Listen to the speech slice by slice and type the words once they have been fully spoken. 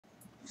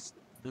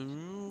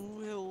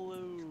Ooh, hello,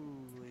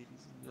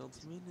 ladies and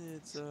gentlemen.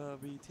 It's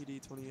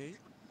Btd28.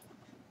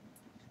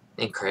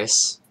 And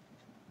Chris.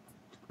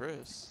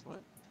 Chris,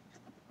 what?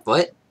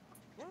 What?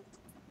 What?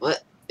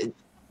 What?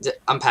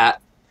 I'm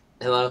Pat.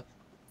 Hello.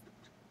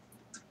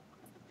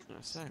 I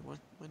say, when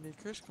did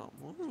Chris come?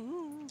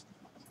 Ooh.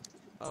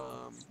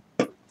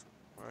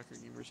 Record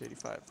Gamers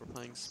 85. We're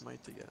playing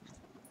Smite again.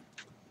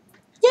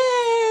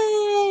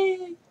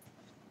 Yay!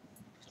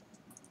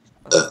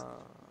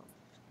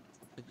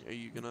 Are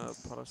you gonna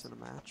put us in a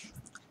match?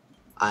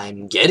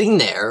 I'm getting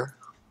there.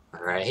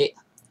 Alright.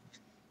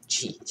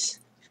 Jeez.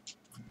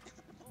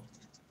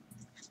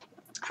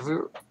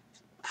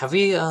 Have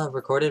we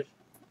recorded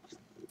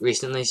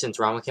recently since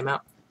Rama came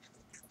out?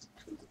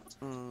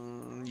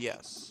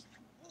 Yes.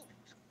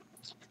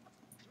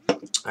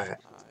 Alright. I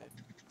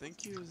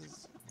think he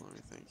was. Let me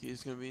think.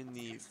 He's gonna be in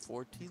the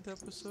 14th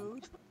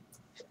episode.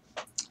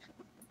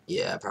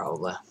 Yeah,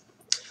 probably.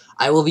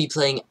 I will be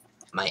playing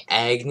my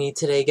Agni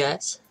today,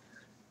 guys.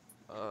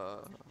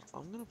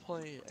 I'm gonna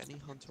play any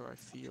hunter I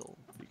feel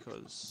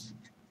because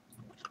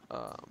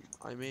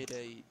I made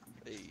a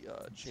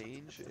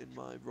change in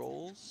my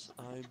roles.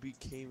 I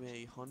became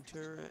a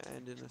hunter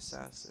and an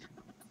assassin.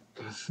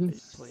 I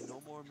play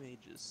no more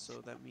mages,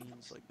 so that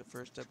means like the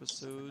first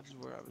episodes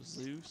where I was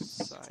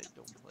Zeus, I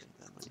don't play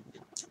them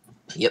anymore.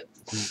 Yep.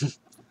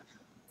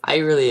 I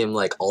really am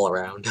like all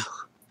around.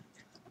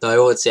 Though I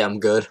would say I'm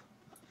good.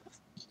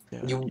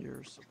 Yeah, You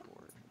you're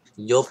support.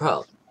 you'll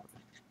probably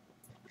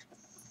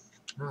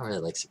I don't really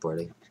like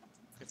supporting.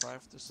 If I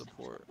have to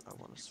support, I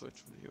want to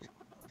switch with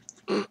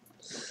you.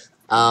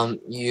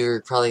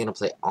 You're probably gonna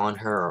play on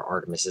her or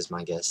Artemis is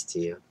my guess to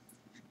you.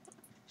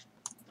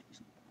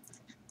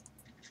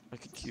 I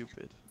could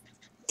Cupid.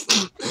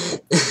 I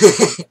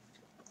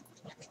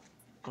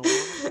want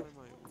to play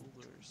my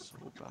Uller so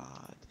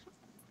bad.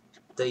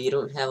 Though you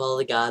don't have all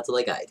the gods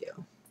like I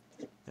do.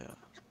 Yeah.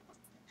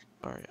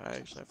 Alright, I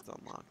actually have to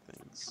unlock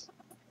things.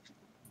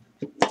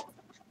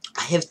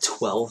 I have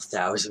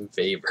 12,000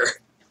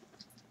 favor.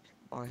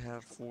 I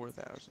have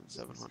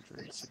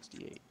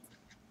 4,768.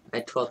 I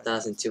had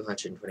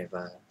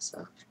 12,225,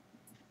 so.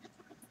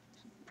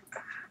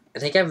 I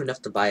think I have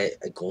enough to buy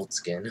a gold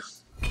skin.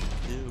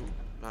 Ew,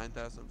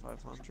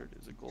 9,500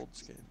 is a gold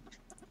skin.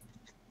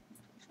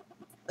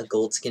 A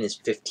gold skin is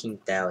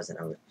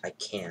 15,000. I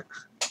can't.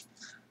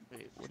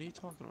 Wait, what are you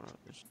talking about?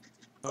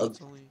 Oh,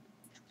 it's only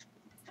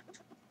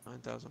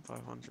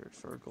 9,500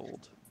 for a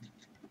gold.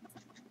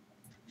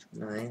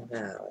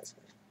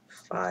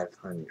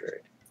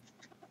 9,500.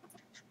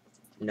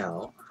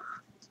 No.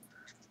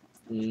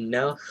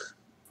 No.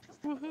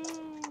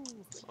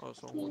 Woohoo! Oh,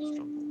 someone wants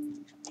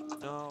jungle.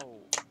 No!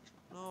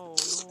 No, no,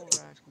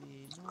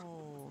 Arachne.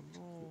 No,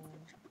 no.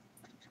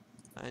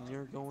 And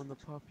you're going the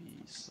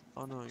puppies.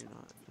 Oh, no, you're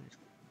not.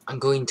 I'm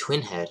going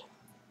twin head.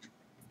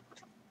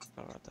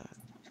 How about that?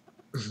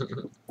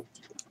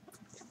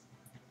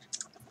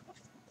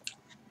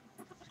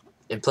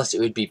 And plus it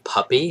would be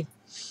puppy.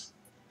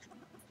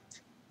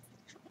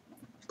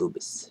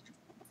 Boobus.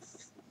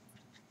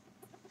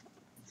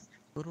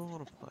 Who do I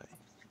want to play?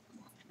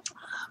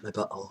 My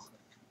butthole.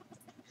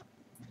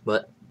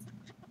 What?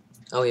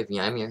 Oh, we have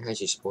Ymir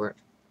as your sport.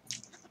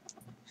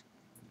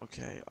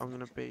 Okay, I'm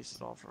gonna base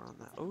it off around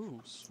that. Oh,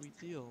 sweet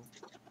deal.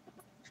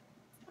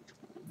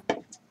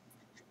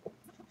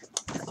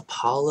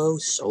 Apollo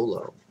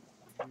solo.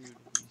 Dude,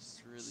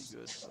 he's really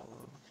good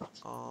solo.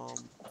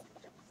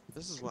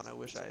 This is when I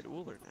wish I had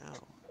Uller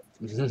now.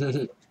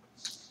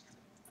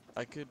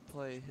 I could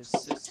play his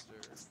sister.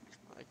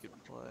 I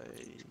could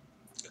play...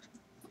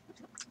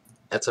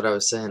 That's what I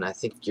was saying. I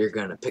think you're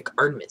gonna pick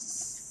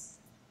Artemis.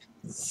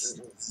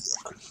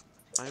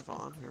 I've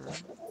on her.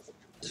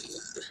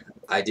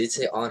 I did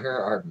say on her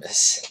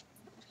Artemis.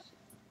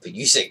 But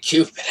you said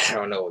Cupid. I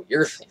don't know what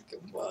you're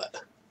thinking,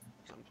 but...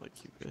 I'm play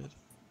Cupid.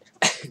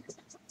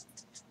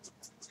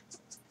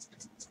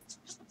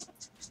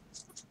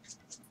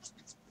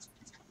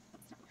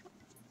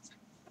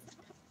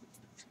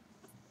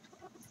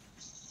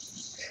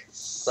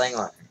 Playing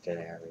on her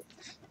today, are we?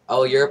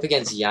 Oh, you're up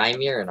against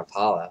Ymir and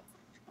Apollo.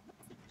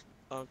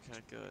 Okay,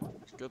 good.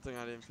 Good thing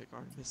I didn't pick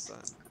Artemis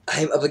then.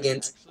 I'm up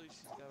against... Actually,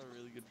 she's got a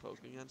really good poke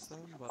against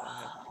them, but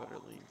I have a better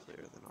lane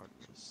clear than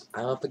Artemis.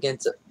 I'm up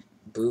against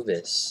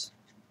Boobus.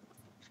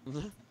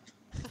 Funny.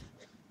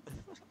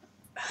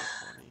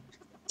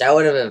 That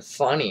would have been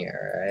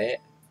funnier,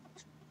 right?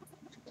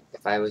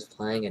 If I was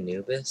playing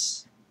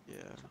Anubis.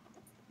 Yeah.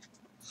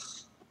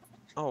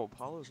 Oh,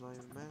 Apollo's not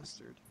even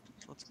mastered.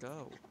 Let's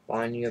go.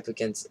 Line you up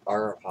against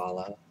our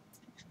Apollo.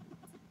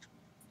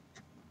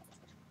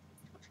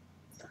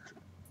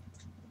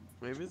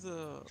 Maybe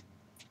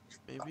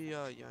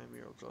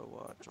Ymir will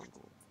go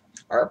jungle.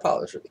 Our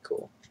Apollo's really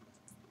cool.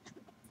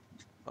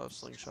 Oh,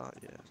 slingshot,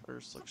 yeah,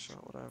 or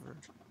slingshot, whatever.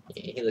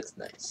 Yeah, he looks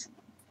nice.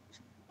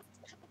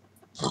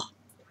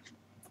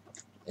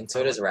 And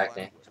so does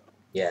Arachne.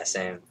 Yeah,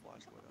 same.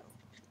 Black Widow.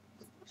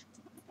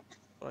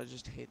 But I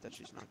just hate that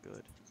she's not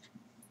good.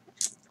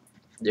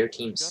 Their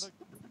team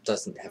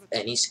doesn't have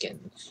any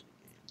skins.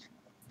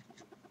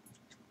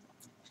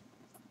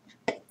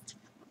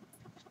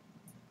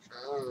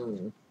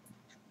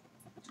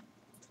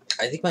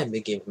 I think my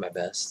mid game is my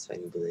best, I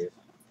do believe.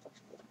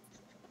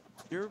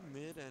 Your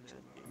mid and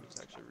end game is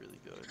actually really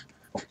good.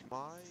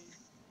 My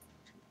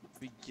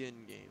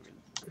begin game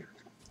is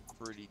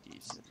pretty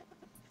decent,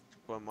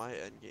 but my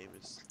end game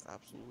is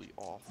absolutely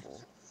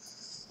awful.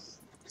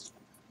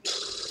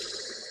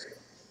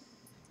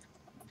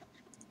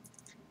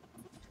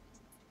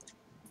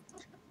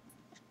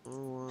 I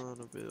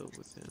wanna build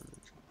with him.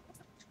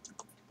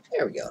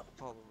 There we go.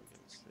 Apollo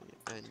against the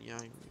and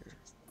Ymir.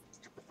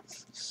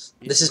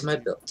 This is my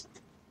build.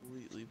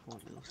 Completely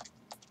pointless.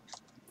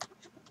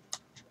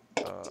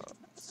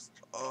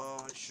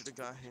 Oh, I should have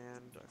got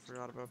hand. I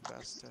forgot about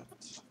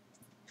Bastet.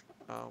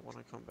 When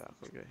I come back,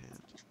 I'll get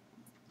hand.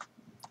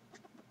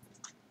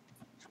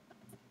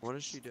 What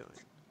is she doing?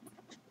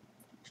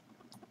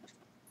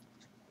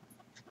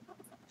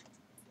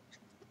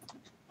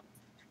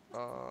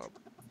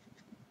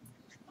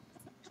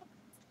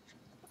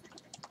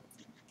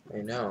 I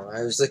know.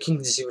 I was looking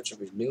to see what you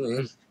were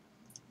doing.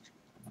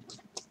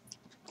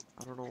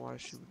 I don't know why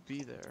she would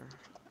be there.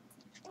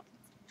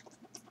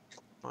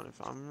 And if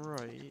I'm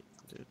right,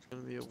 there's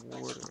gonna be a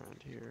ward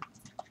around here.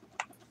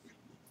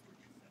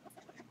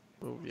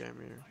 Oh,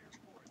 Ymir.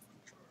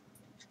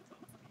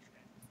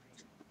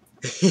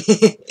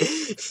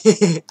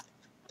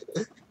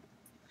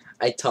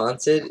 I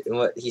taunted, and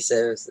what he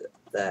said was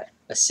that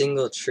a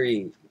single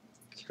tree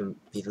can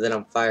be lit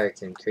on fire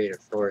can create a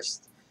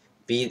forest.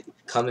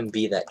 Come and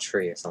be that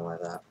tree or something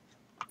like that.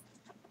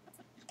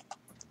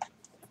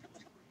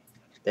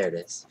 There it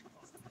is.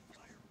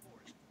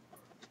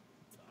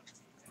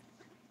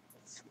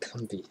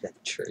 Come be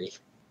that tree.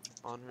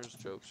 Honor's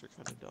jokes are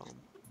kind of dumb.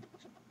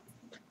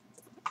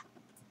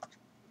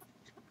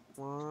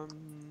 One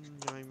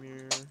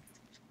Ymir.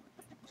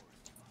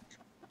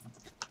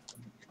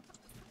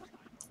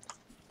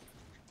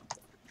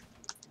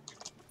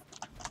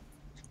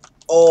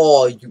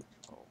 Oh, you.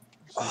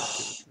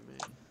 Oh,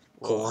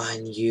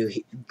 Guan Yu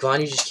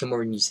just came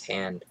over and used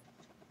hand.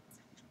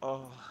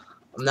 Oh.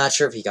 I'm not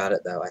sure if he got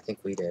it though. I think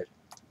we did.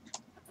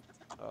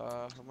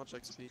 How much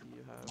XP do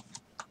you have?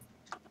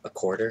 A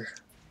quarter.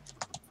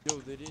 Yo,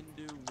 they didn't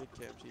do mid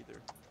camps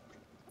either.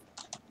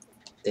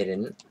 They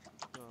didn't.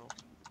 No,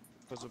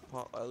 because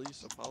at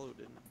least Apollo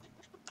didn't.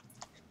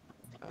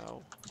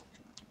 Ow.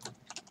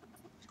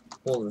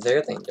 Well,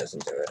 their thing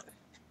doesn't do it.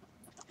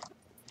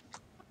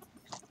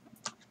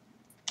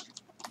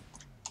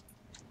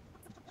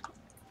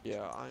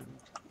 Yeah, I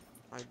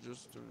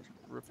just am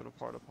ripping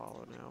apart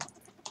Apollo now.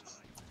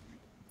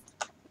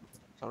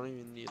 I don't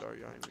even need our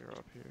Ymir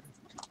up here.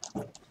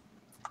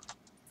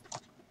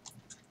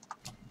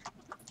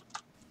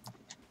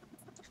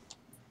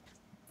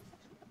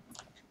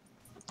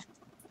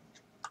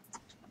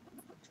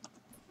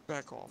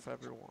 Back off,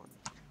 everyone.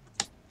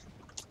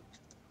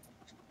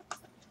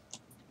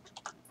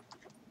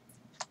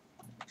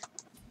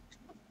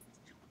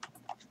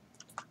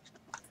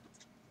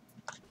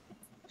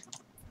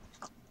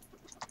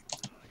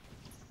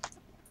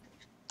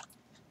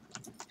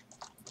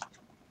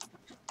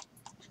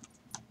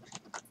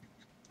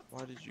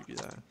 Why did you do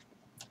that?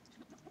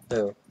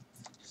 Oh.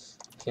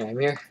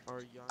 Ymir? Our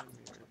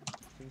Ymir.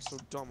 Being so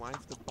dumb, I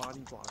have the body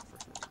block for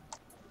him.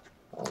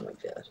 Oh my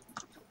god.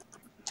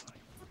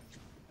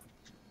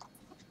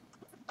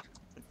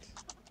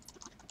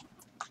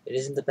 It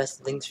isn't the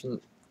best of things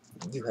when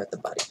you have the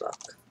body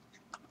block.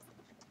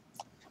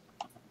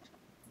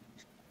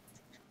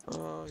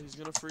 Oh, he's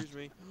gonna freeze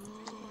me.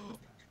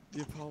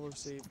 The Apollo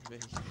saved me.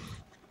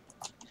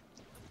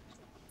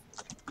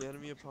 The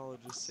enemy Apollo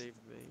just saved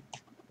me.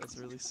 That's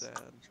really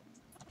sad.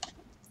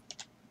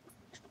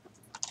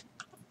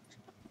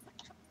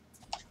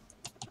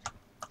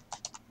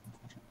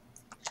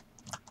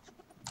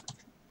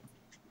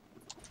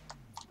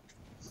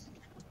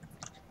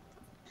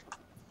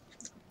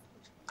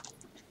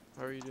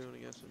 How are you doing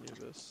against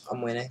Anubis?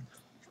 I'm winning.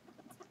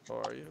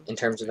 How are you? In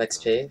terms of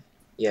XP?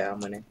 Yeah, I'm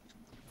winning.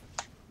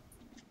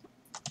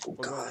 Oh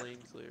What about god. lane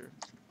clear?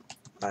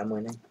 I'm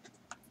winning.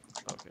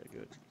 Okay,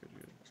 good.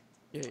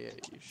 Yeah,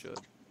 you should.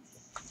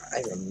 I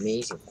have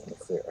amazing lane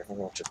clear. I don't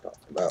know what you're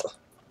talking about.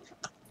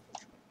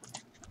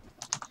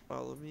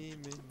 Follow me,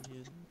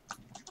 minion.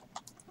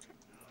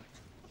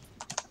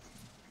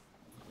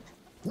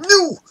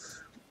 No!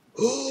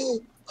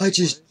 I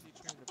just... Why is he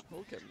trying to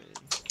poke at me?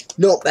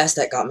 No,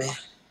 Bastet got me.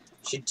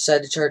 She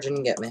decided to charge in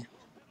and get me.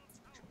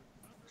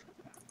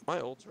 My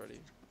ult's ready.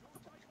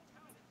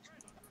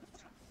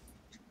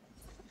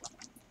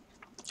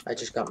 I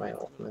just got my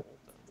ultimate.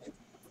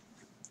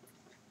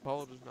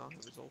 Apollo does not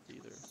have his ult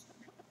either.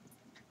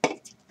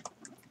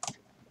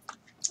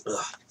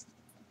 Ugh.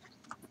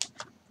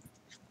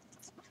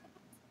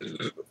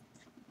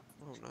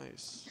 Oh,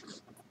 nice.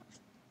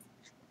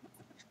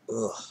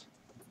 Ugh.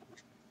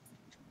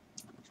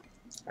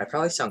 I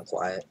probably sound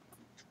quiet.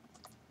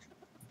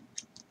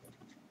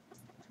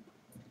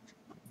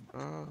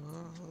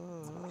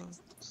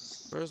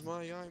 Where's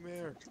my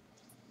Ymir?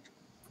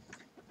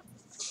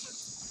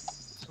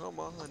 Come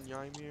on,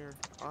 Ymir.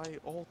 I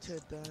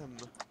ulted them.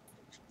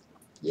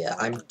 Yeah,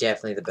 I'm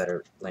definitely the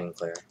better lane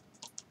clear.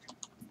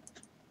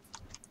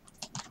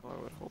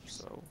 I would hope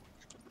so.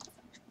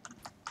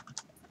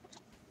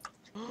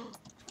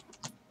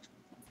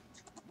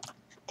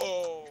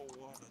 Oh,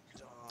 what a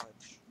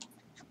dodge.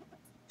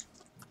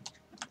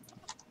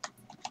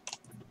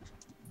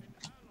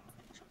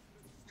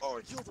 Oh,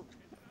 I killed him.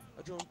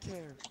 I don't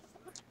care.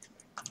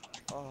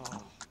 Oh,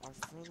 our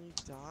friendly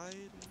died? Are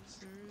you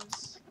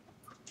serious?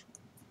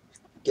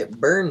 Get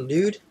burned,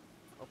 dude.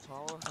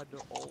 Apollo had to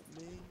ult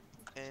me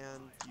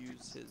and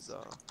use his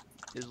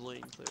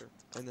lane clear,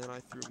 and then I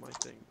threw my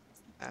thing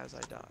as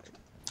I died.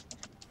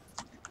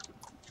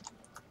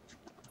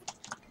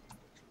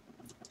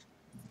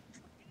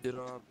 Did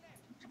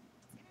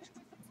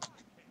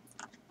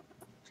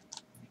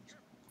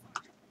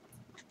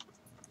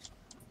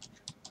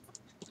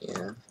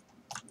Yeah.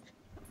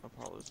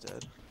 Apollo's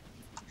dead.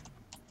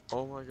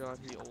 Oh my god,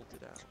 he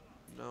ulted out.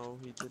 No,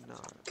 he did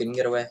not. Couldn't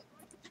get away.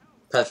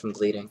 Probably from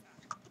bleeding.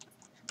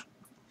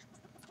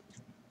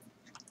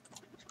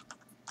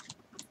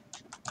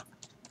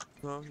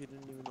 No, he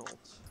didn't even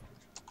ult.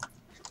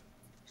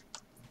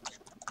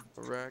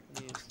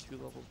 Arachne is 2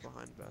 levels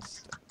behind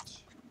Bastet.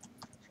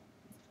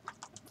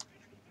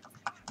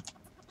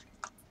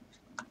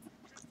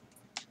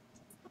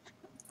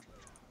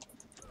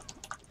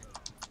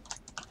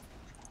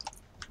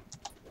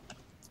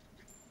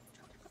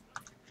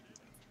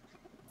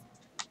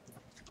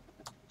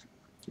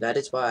 That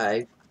is why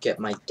I get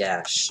my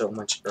dash so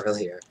much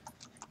earlier.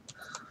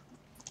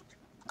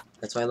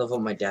 That's why I level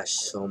up my dash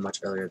so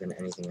much earlier than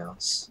anything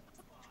else.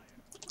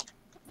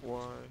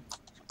 Why?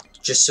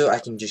 Just so I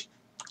can just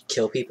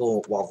kill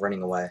people while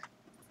running away.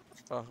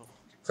 Oh.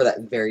 For that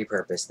very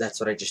purpose. That's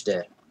what I just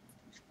did.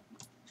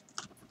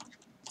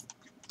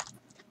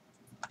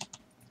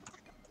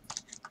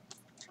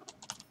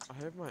 I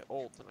have my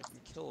ult and I can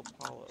kill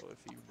Apollo if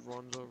he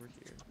runs over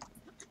here.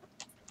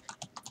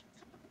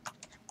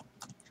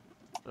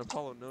 And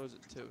Apollo knows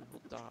it too,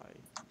 he'll die.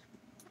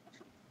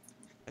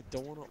 I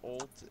don't want to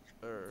ult,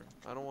 or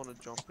I don't want to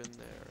jump in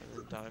there and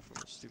then die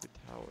from a stupid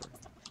tower.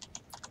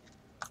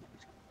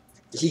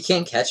 He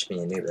can't catch me,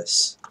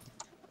 Anubis.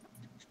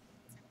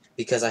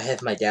 Because I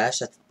have my dash,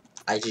 that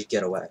I just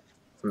get away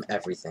from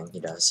everything he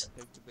does.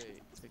 Take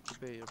the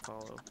bait,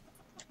 Apollo.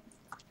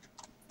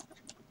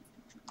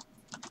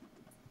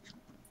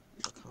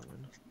 They're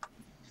coming.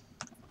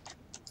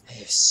 I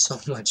have so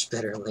much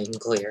better lane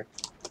clear.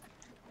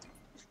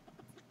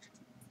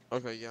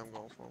 Okay, yeah, I'm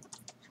going for him.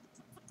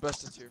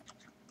 Bastet's here.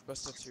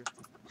 Bastet's here.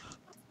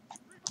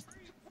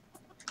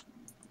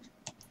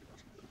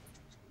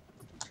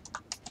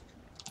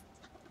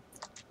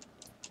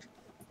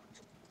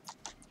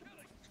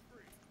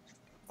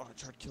 Oh, I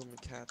tried killing the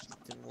cats and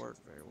it didn't work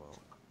very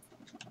well.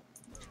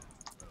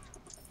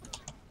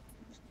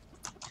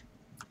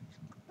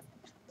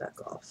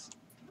 Back off.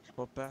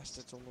 But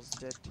Bastet's almost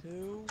dead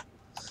too.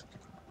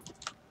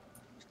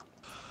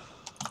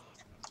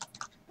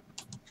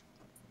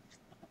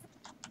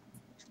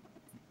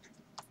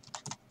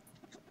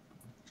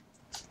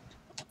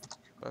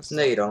 Bastet's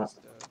No, you don't.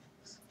 almost dead.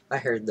 I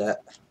heard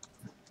that.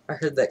 I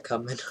heard that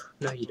coming.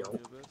 No, you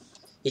don't.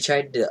 He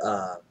tried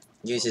to,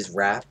 use his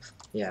wrap.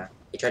 Yeah.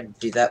 He tried to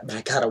do that, but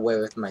I got away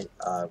with my,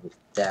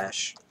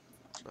 dash.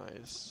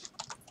 Nice.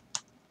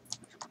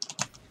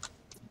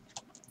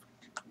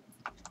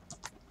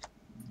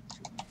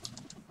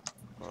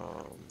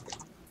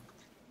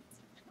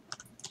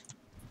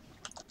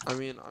 I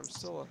mean, I'm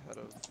still ahead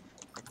of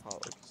Apollo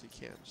because he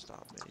can't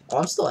stop me. Oh,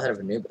 I'm still ahead of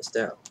Anubis,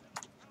 too.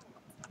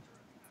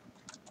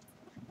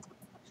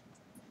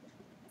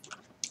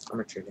 I'm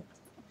retreating.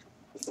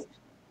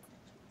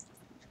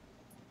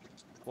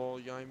 Well,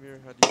 Ymir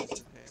had to use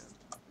his hand.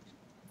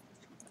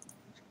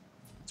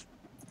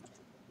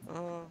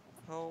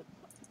 Help.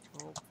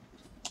 Help.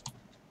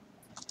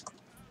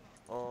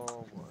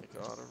 Oh my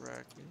god,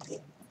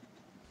 Arachne.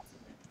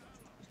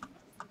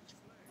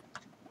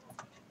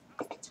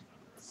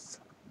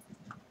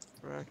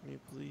 Arachne,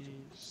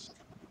 please.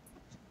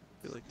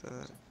 Be like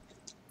that.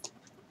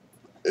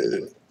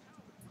 Is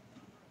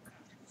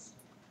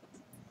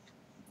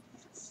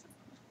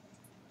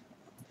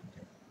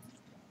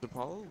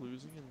Apollo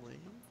losing in lane?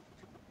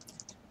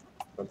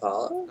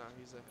 Apollo? No,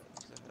 he's ahead.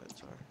 He's ahead,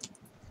 sorry.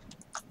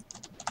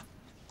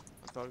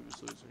 I thought he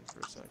was losing for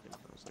a second.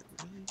 I was like,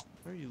 really?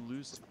 Why are you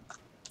losing?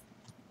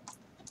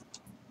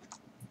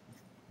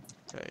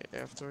 Okay,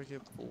 after I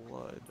get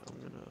blood, I'm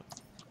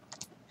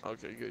gonna...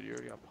 Okay, good, you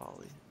already got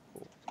Polly.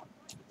 Cool.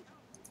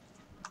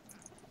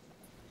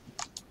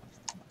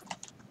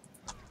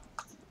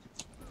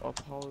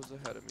 Apollo's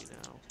ahead of me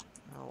now.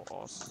 How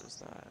awesome is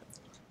that?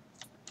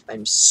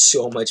 I'm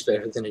so much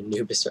better than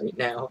Anubis right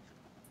now.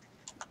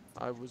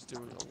 I was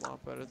doing a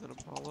lot better than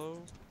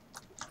Apollo.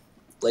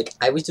 Like,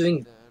 I was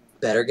doing Then...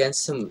 better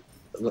against him,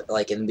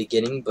 like, in the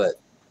beginning, but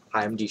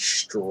I'm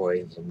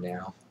destroying him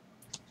now.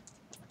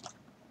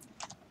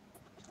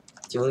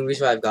 The only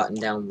reason why I've gotten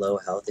down low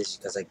health is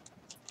because I,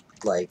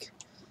 like,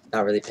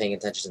 not really paying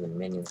attention to the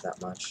minions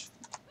that much.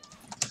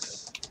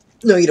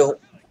 No, you don't.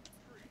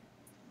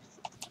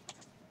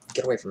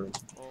 Get away from me.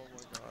 Oh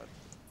my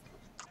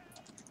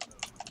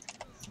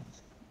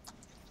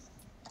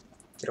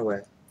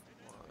away.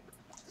 Why?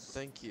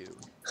 Thank you.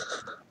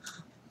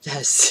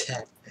 That's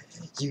it.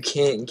 You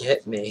can't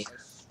get me. I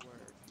swear,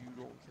 if you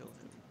don't kill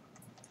him.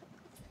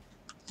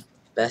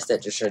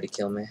 Bastet just tried to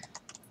kill me.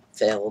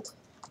 Failed.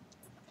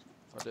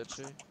 Oh, did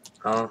she?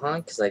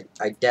 Because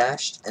I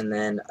dashed, and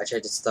then I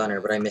tried to stun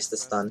her, but I missed the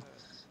stun.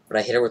 But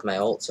I hit her with my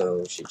ult,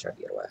 so she tried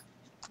to get away.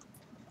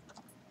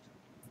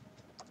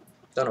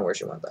 Don't know where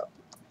she went, though.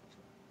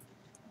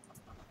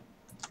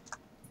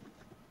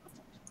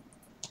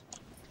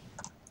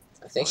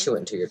 I think she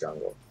went into your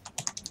jungle.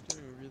 Why am I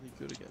doing really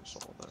good against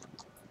all of them?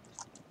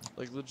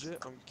 Like,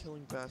 legit, I'm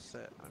killing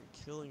Bastet, I'm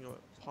killing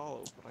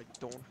Apollo, but I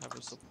don't have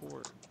a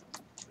support.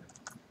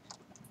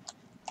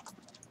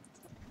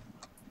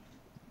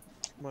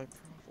 My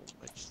problem,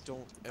 I just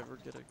don't ever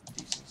get a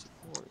decent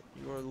support.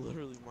 You are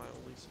literally my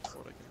only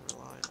support I can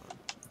rely on.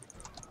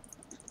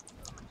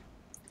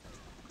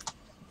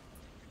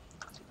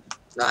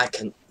 No, I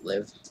can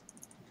live.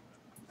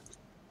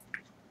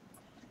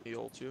 He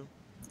ult you?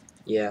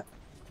 Yeah.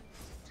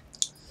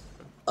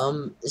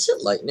 Is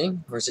it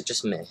lightning, or is it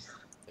just me?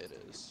 It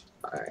is.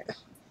 Alright.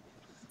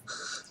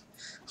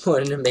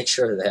 Wanted to make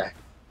sure there.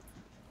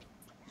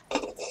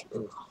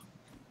 Ooh.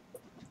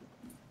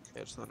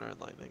 Yeah, it's thunder and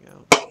lightning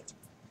out.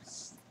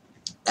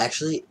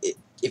 Actually,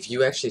 if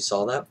you actually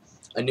saw that,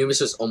 Anubis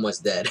was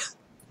almost dead.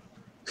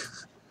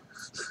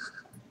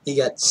 He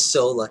got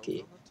so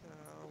lucky. On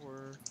the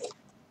tower.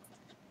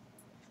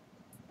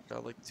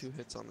 Got like 2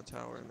 hits on the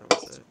tower and that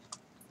was it.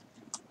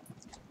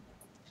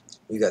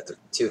 You got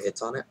 2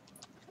 hits on it.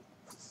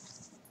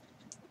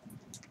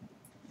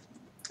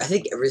 I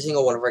think every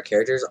single one of our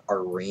characters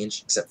are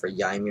ranged except for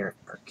Ymir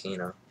and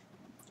Arcana.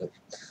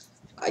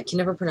 I can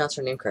never pronounce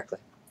her name correctly.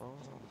 Oh.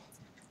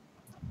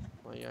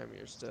 My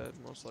Ymir's dead,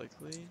 most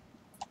likely.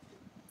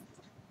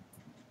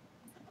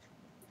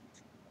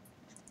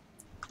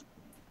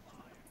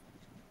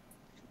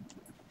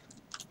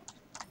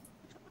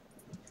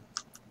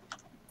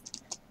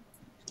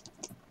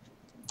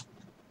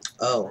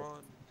 Oh.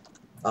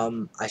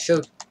 Run. I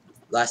showed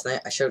last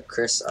night. I showed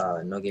Chris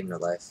No Game No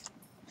Life.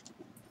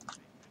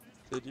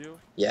 Did you?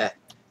 Yeah,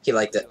 he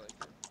liked it. You like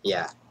it?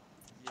 Yeah,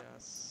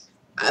 Yes.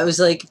 I was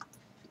like,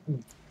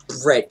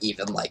 Brett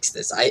even likes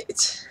this.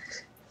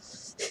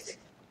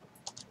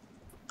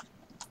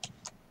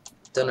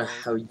 Don't know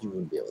how you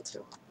would be able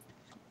to.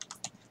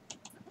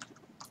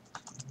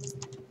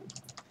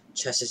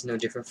 Chess is no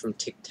different from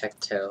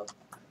tic-tac-toe.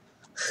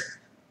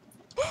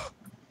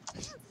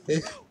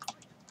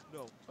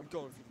 No, I'm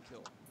going for the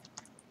kill.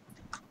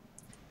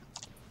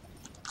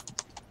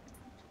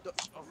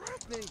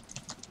 Arachne!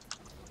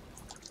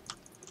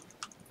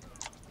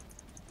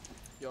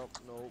 Yup,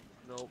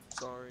 nope,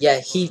 sorry. Yeah,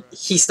 he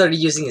started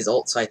using his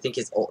ult, so I think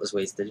his ult is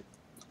wasted.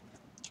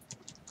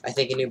 I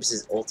think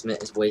Anubis'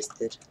 ultimate is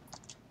wasted.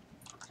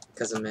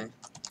 Because of me.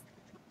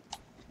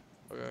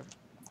 Okay.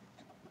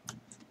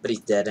 But he's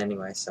dead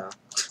anyway, so.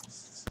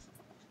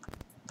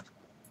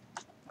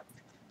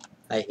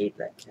 I hate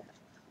that cat.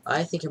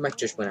 I think her mic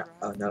just went out.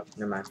 Oh, no,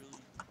 never mind.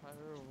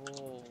 Really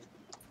terrible.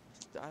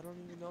 I don't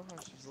even know how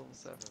she's level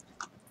 7.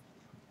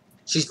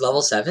 She's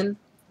level 7?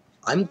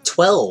 I'm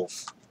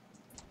 12.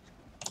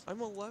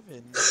 I'm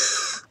 11.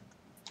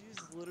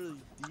 She's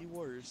literally the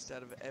worst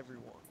out of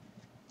everyone.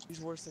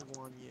 She's worse than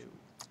Guan Yu.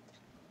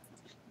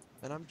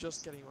 And I'm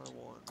just getting my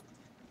 1.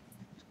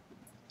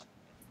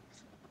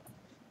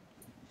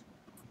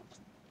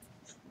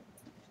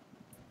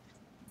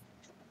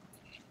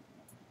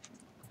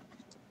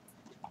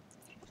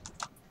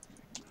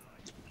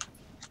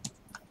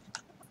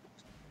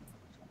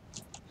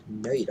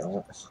 No, you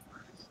don't.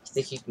 You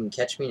think you can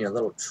catch me in your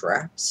little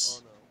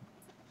traps? Oh no.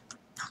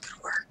 Not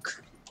gonna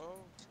work.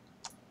 Oh.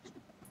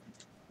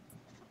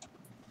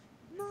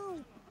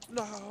 No!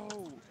 No!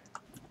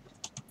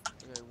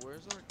 Okay,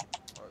 where's our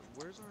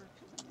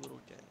little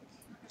gang?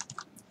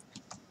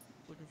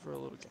 Looking for a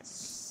little gang.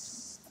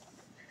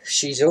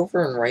 She's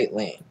over in right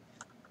lane.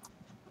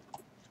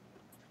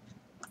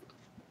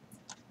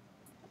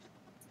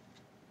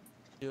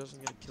 He doesn't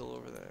get a kill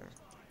over there.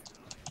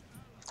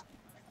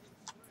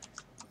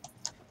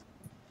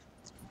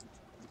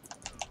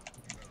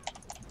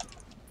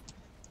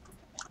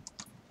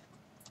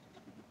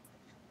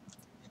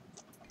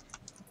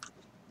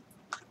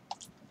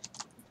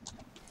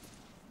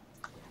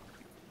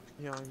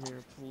 Yeah, I'm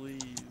here,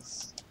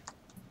 please.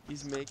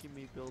 He's making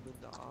me build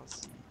into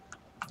Aussie.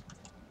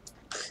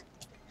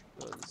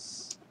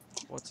 Because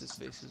what's his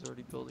face is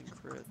already building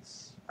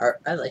crits.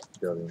 I like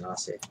building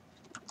Aussie.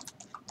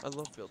 I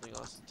love building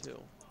Aussie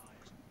too.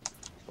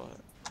 But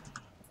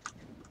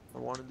I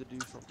wanted to do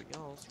something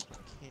else, but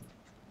I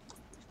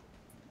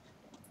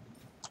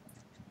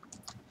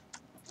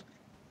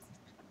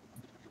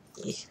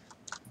can't.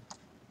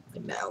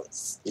 My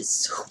mouse is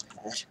so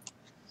bad.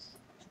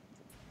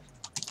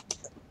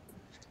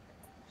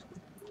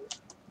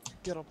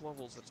 Get up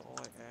levels, that's all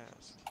I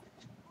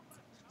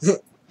ask.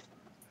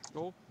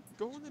 Go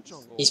in the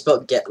jungle. He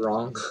spelled get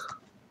wrong.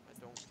 I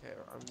don't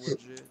care. I'm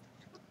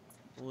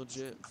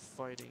legit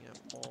fighting him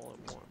all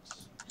at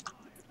once.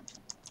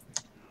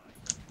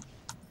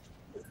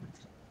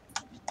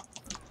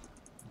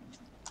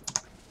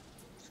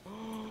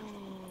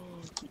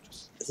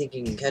 think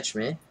you can catch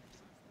me?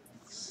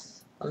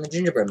 I'm the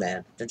gingerbread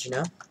man, don't you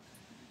know?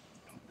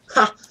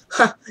 Ha!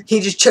 Ha! He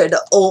just tried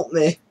to ult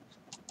me!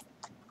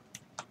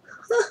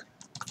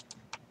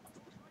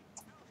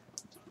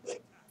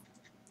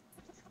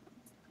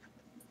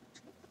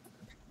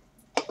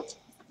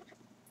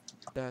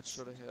 That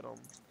should have hit him.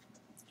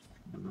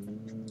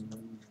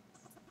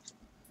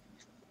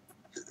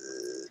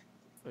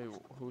 Wait,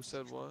 who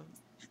said what?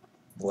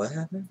 What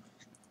happened?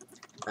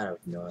 I have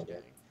no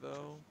idea.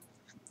 Though.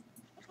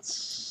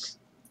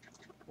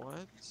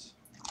 What?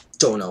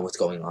 Don't know what's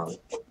going on.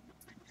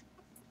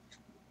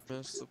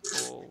 Missed the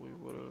pull. We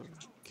would have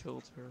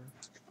killed her.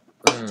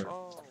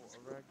 Oh,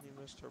 Arachne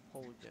missed her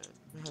pull again.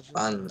 Imagine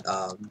On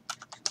that.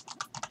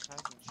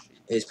 Hasn't she?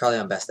 he's probably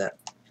on best at.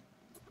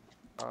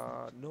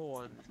 No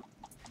one.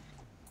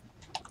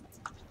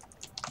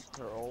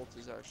 Her ult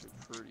is actually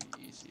pretty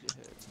easy to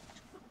hit.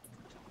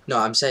 No,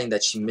 I'm saying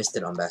that she missed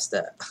it on best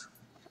at.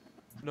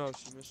 No,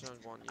 she missed it on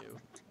Guan Yu.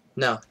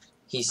 No,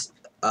 he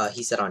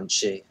said on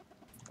she.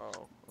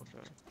 Oh,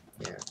 okay.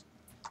 Yeah,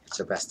 it's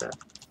her best at.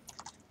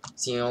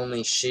 It's the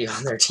only she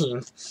on their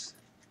team.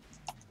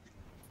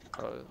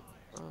 Oh,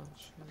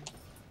 shit.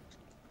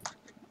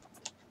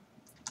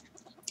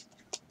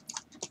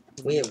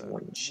 We have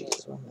one she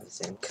as well, I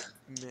think.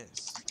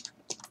 Missed.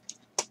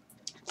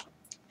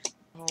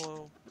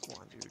 Hollow, come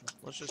on, dude.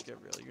 Let's just get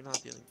real. You're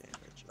not dealing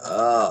damage.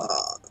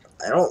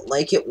 I don't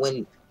like it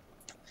when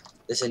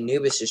this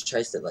Anubis just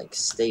tries to, like,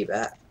 stay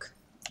back.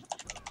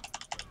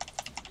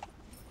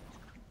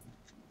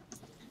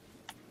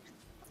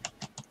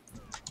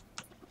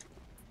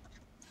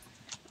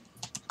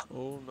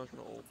 Oh, I'm not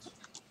gonna ult.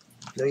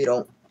 No, you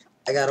don't.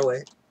 I got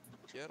away.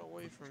 Get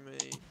away from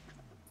me.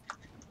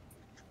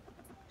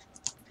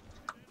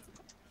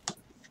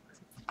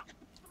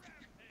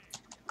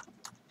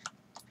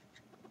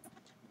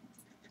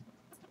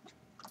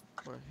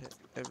 I hit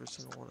every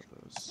single one of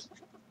those.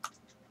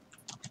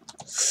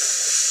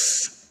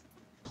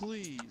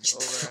 Please,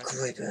 Just Arachne. took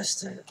away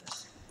Bastet.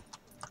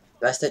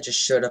 Bastet just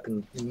showed up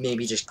and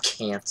maybe just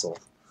cancel.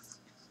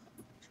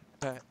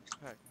 Pat,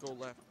 go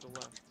left, go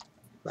left.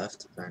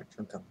 Left? Alright,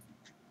 I'm coming.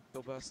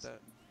 Go best at.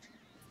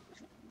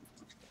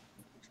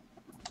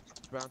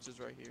 Bounces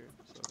right here,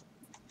 so.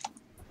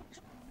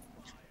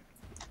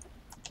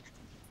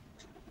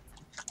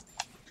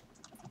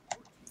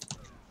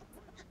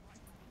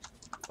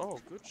 Oh,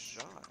 good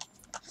shot.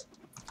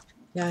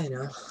 Yeah, I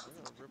know. I'm gonna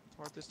rip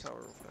apart this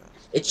tower real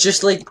fast. It's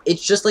just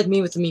like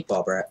me with the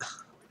meatball, Brett.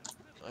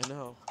 I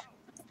know.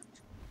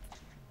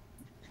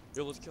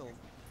 Yo, let's kill him.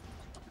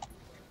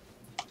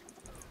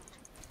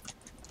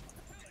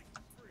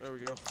 There we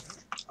go.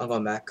 I'm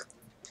going back.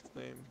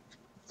 Same.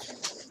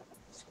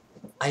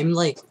 I'm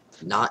like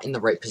not in the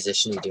right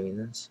position to be doing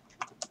this.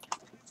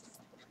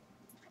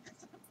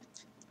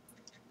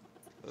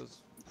 That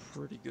was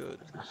pretty good.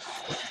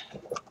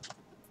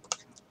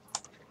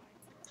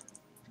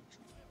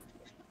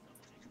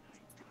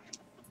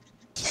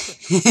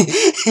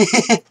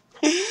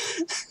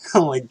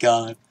 Oh my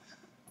god.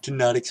 Did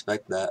not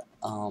expect that.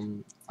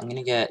 I'm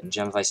gonna get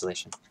Gem of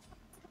Isolation.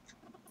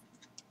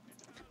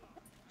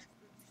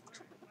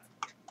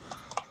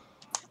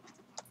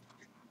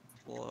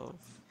 Love.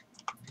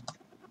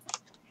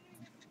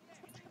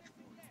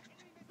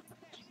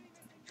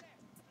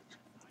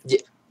 Yeah.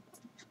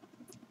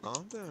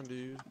 Calm down,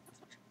 dude.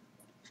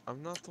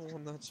 I'm not the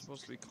one that's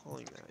supposed to be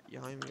calling that.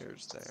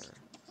 Ymir's there.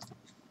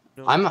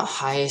 No, I'm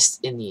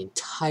highest in the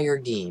entire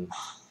game.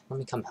 Let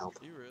me come help.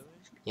 You really?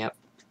 Yep.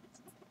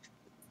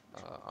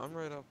 I'm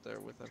right up there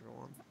with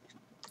everyone.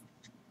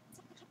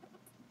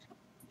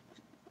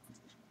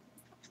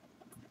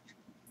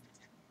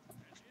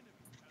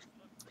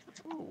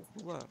 Ooh,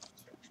 who left?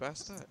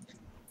 Bastet.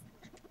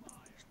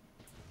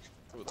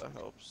 Ooh, that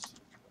helps.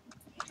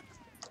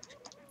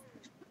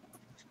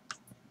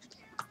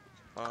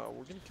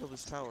 We're gonna kill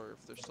this tower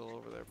if they're still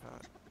over there,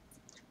 Pat.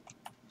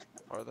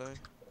 Are they?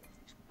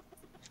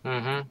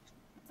 Mm-hmm.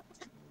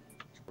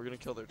 We're gonna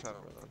kill their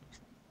tower then.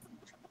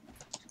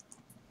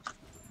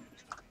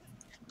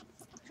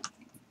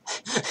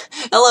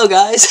 Hello,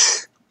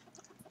 guys.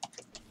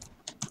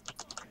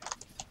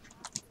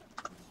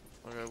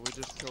 Okay, we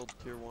just killed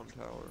tier 1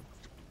 tower.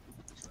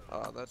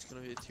 That's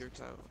gonna be a tier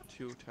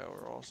 2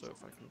 tower also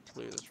if I can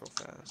clear this real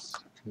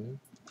fast.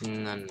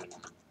 No.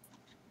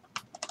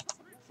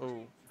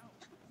 Oh.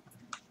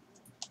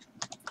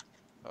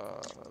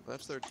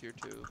 That's their tier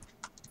 2.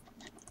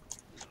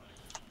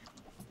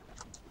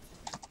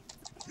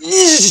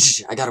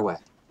 I got away.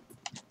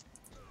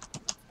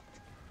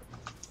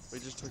 We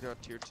just took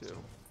out tier 2.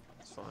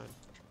 It's fine.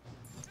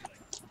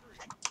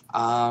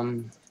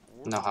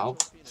 No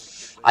help.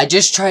 I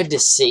just tried to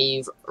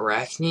save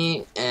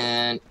Arachne,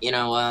 and you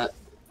know what?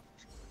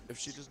 If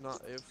she does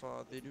not, if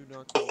they do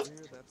not come over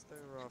here, that's their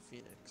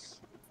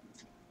Phoenix.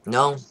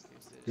 No,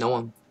 no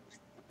one.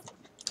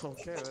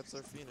 Okay, that's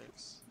their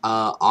Phoenix.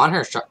 On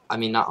her, I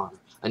mean not on her.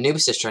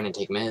 Anubis is trying to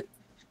take mid.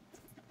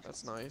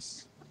 That's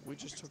nice. We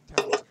just took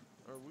tower,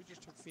 or we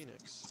just took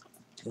Phoenix.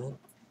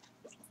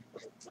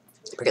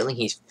 Apparently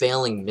he's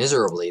failing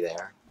miserably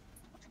there.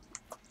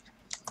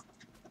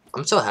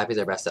 I'm so happy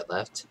their Bastet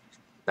left.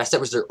 Bastet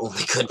was their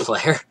only good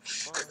player.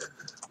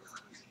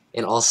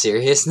 In all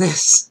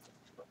seriousness.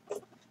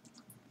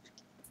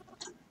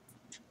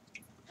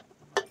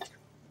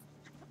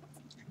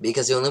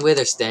 Because the only way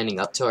they're standing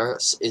up to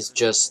us is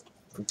just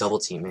double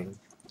teaming.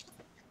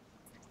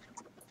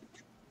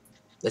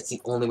 That's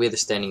the only way they're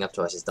standing up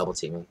to us is double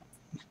teaming.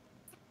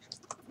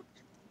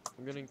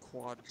 I'm getting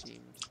quad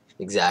teamed.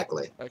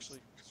 Exactly. Actually,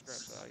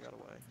 scratch that. I got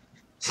away.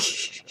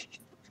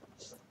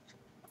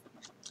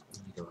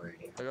 Go right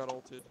here. I got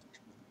ulted.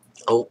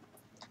 Oh.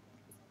 Do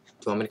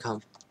you want me to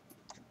come?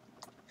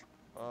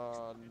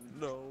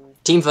 No.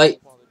 Team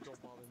fight. Don't bother.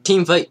 Don't bother. No,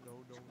 Team fight.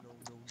 No.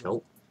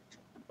 Nope.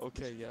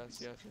 Okay.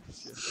 Yes.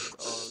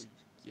 Oh,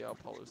 yeah.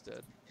 Apollo's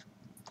dead.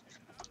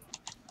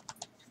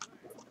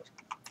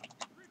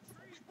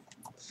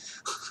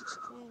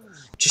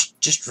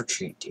 Just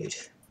retreat, dude.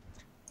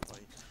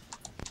 Fight.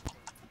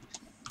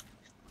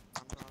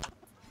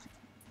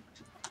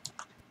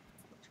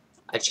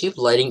 I just keep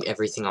lighting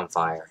everything on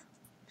fire.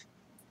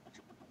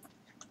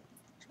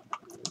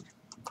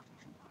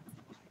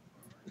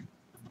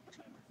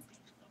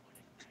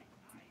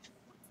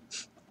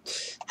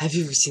 Have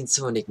you ever seen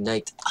someone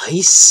ignite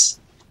ice?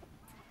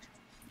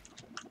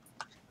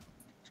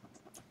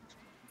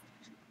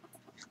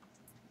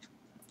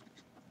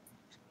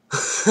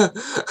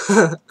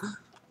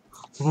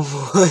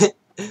 What?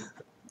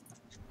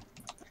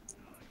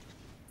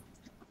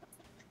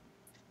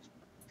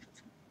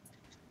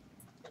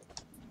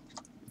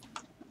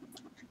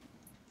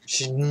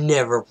 Should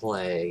never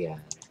play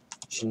again.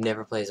 Should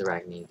never play as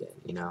Arachne again,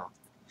 you know?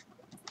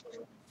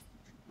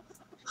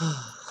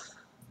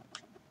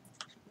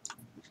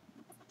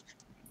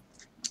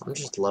 I'm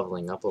just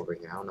leveling up over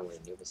here. I don't know what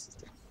Anubis is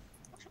doing.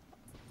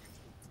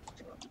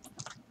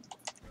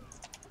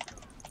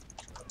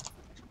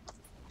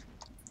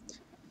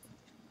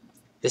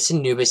 This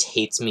Anubis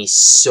hates me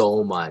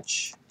so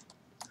much.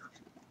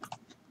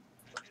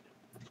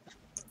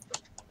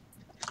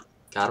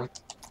 Got him?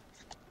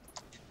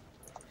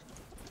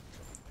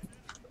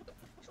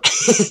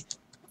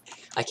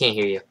 I can't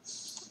hear you.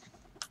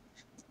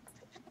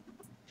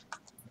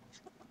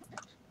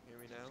 Hear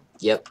me now?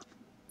 Yep.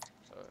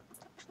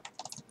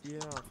 Yeah.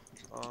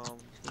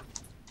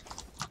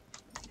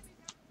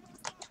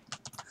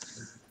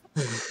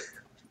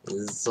 This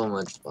is so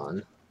much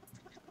fun.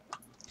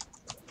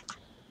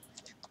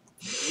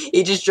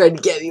 He just tried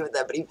to get me with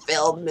that, but he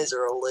failed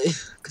miserably.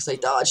 Because I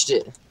dodged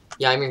it.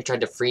 Ymir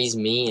tried to freeze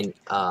me and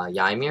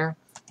Ymir.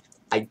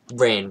 I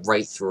ran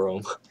right through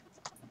him.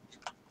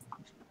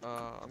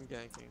 I'm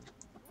ganking.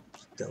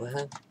 Go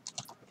ahead.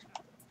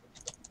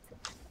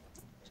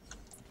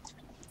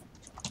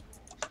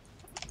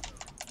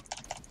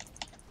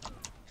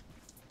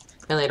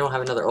 Apparently I don't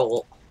have another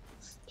ult.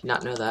 Did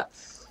not know that.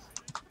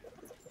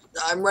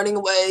 I'm running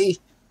away!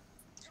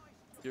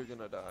 You're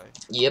gonna die.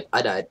 Yep,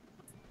 I died.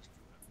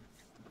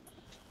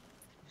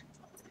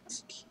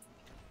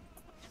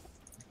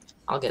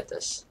 I'll get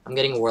this. I'm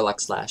getting a Warlock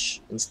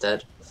Slash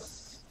instead.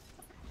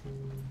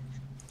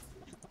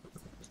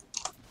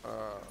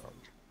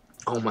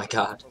 Oh my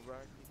god.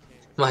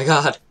 My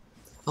god.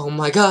 Oh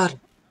my god.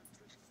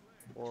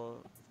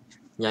 What?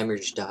 Ymir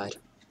just died.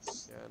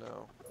 Yeah, I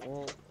know.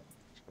 Well,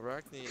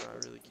 Arachne and I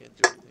really can't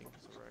do anything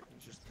because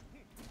Arachne's just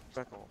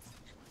back off.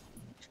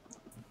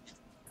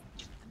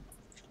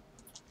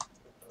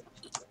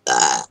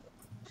 Ah,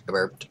 I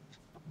burped.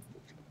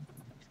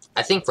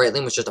 I think right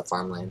lane was just a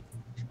farm lane.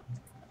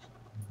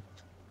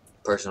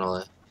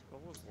 Personally.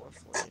 What was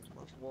left lane?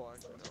 Well,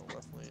 actually, no.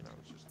 Left lane, I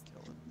was just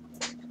killing.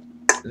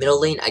 Middle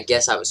lane, I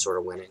guess I was sort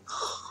of winning.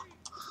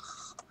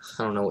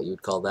 I don't know what you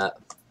would call that.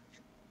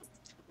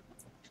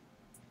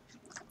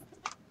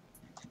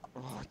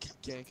 Oh, I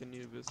could gank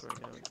Anubis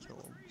right now and kill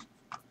him.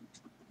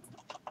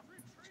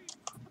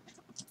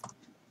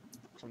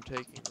 I'm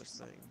taking this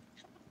thing.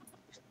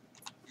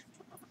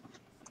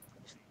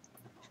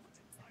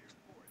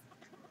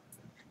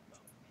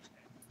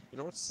 You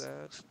know what's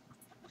sad?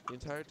 The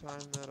entire time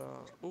that,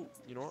 oh,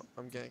 you know what?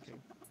 I'm ganking.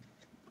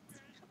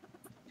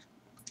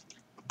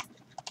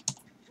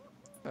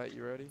 Pat,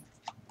 you ready?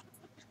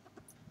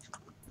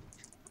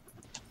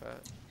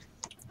 Pat.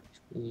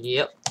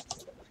 Yep.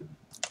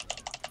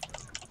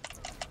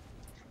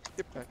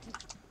 Get back in.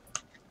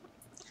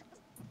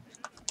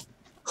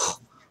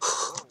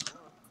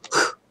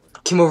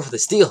 Came over for the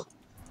steal.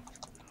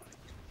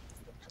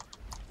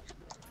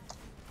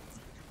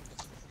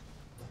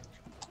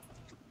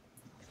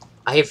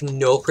 I have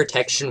no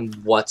protection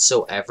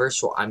whatsoever,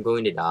 so I'm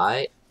going to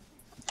die.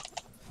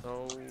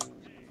 No.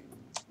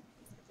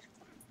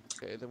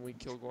 Okay, then we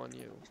kill Guan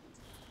Yu.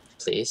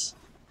 Please.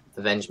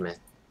 Avenge me.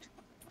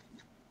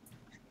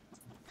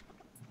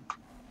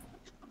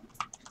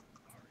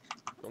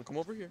 Don't come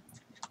over here.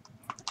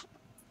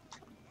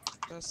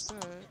 That's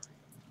that.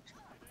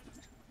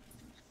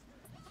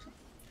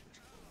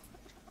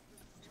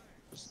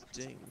 Just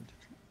dinged.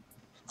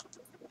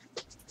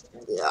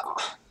 Yeah.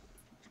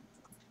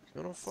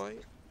 You wanna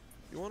fight?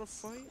 You wanna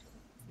fight?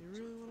 You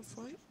really wanna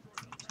fight?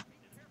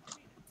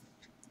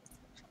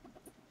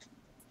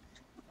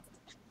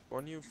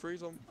 When you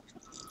freeze them.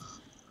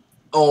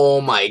 Oh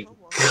my Come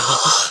on.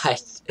 god.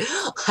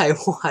 I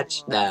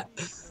watched Come that. on,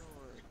 kill it.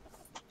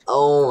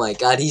 Oh my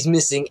god, he's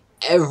missing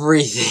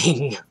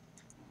everything.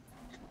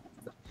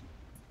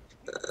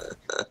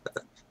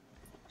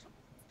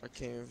 I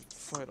can't even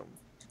fight him.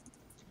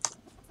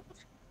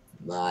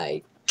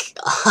 My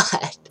god.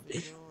 What are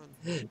you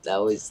doing? That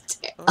was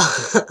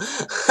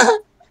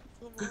Oh,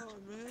 come on,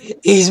 man.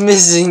 He's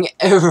missing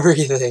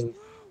everything.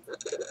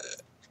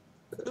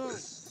 No.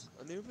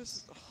 Anubis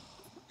is.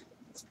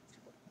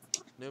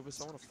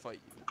 Anubis, I want to fight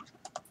you.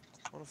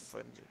 I want to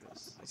fight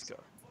Anubis. Let's go.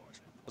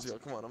 Let's go.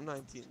 Come on, I'm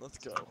 19. Let's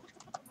go.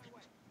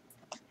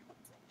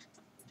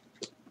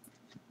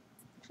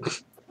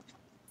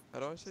 How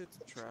do I say it's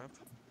a trap?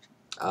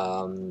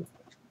 Um,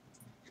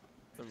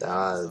 Never mind.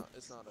 uh,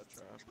 It's not a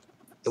trap.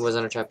 it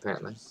wasn't a trap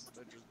apparently.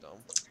 They're just dumb.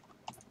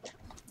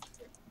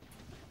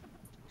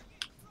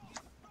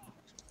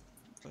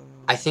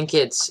 I think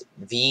it's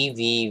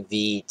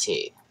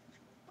VVVT.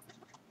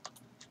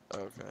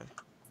 Okay.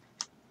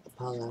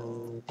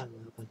 Apollo.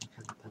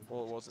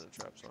 Well, it wasn't a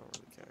trap, so I don't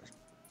really care.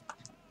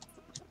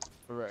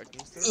 Alright, can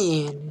you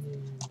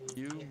stay?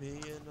 You,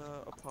 me, and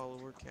Apollo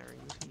were carrying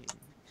the team.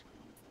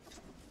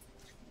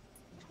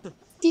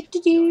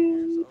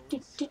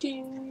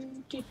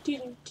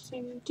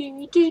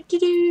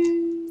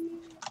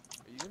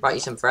 Are you gonna Brought you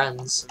die? some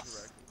friends. Or is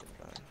Arachne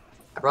gonna die?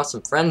 I brought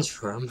some friends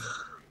for him.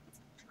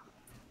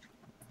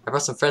 I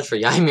brought some friends for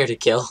Ymir to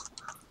kill.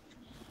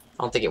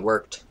 I don't think it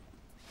worked.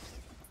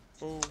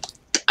 Oh.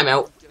 I'm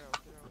out. Get out,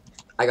 get out.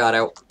 I got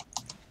out.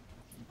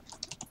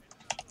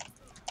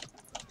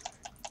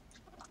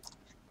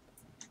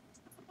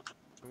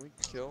 Can we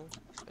kill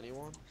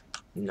anyone?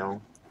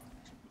 No.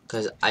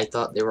 Because I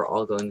thought they were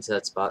all going to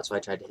that spot, so I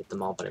tried to hit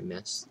them all, but I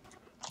missed.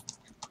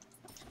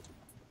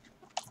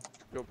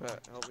 Go, Pat.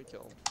 Help me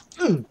kill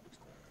him.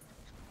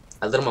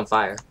 I lit him on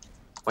fire.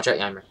 Watch out,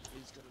 Ymir.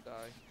 He's gonna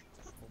die.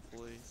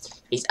 Hopefully.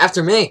 He's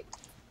after me!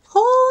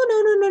 Oh,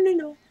 no, no, no,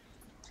 no, no.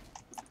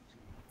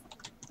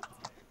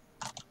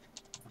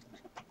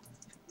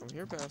 I'm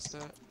here past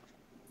that.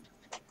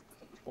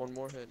 One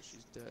more hit,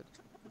 she's dead.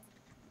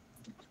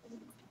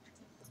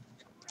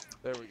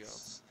 There we go.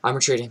 I'm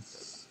retreating.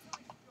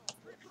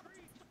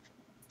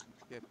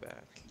 Get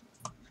back.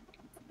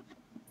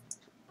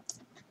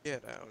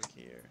 Get out of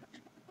here.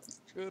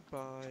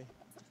 Goodbye.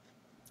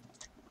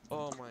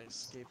 Oh, my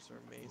escapes are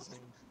amazing.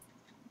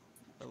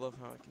 I love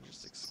how I can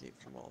just escape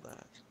from all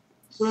that.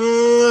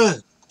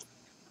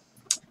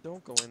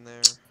 Don't go in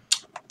there.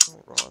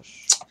 Don't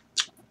rush.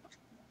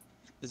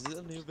 Is it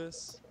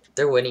Anubis?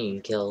 They're winning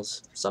in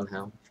kills,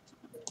 somehow.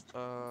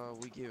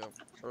 We gave up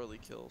early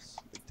kills.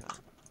 Big time.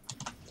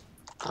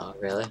 Oh,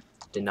 really?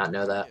 Did not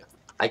know that.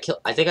 Yeah.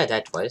 I think I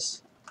died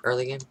twice.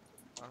 Early game.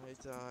 I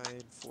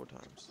died 4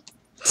 times.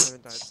 I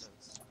haven't died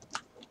since.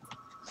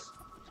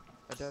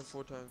 I died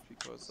 4 times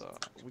because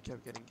we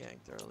kept getting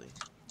ganked early.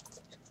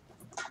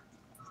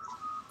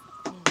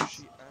 Oh,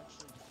 she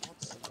actually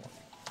caught someone.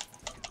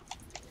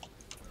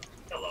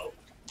 Hello.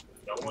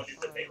 No one is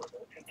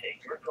available to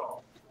take your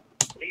call.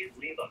 Please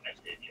leave a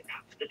message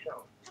after the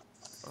tone.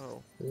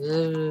 Oh.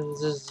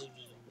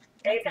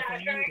 Hey,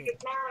 Patrick,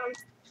 it's Mom.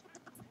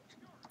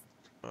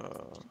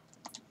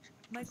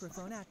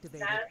 Microphone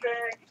activated.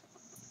 Patrick,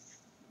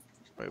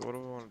 Wait, what do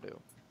we want to do?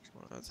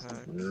 Want to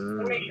attack?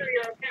 we'll make sure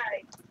you're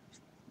okay.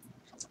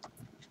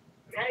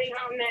 I'm heading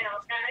home now,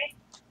 okay?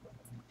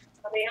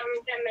 I'll be home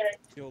in 10 minutes.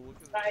 Yo, look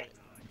at the Bye. Titan.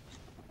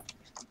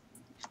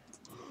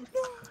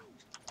 No!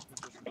 He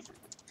just retreated.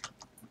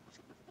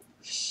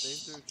 They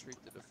have to retreat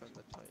to defend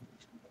the Titan.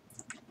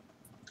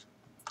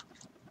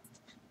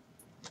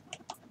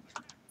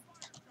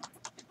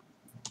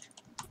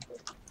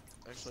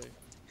 Actually.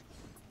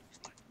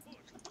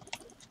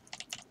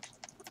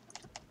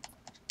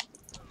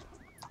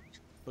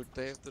 Look,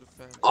 they have to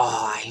defend.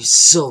 Oh, I'm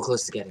so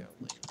close to getting. Yeah,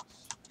 lanes.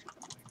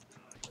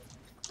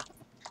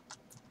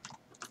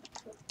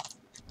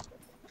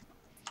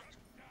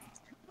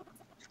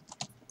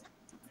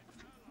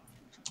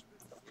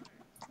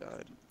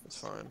 Died. It's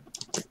fine.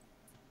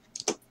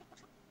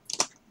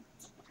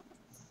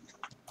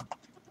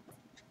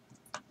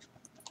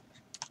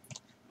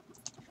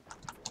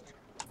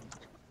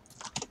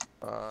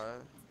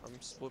 I'm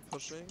split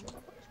pushing.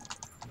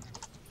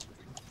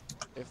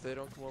 If they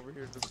don't come over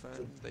here to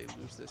defend, they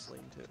lose this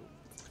lane too.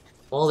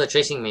 Well, they're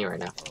chasing me right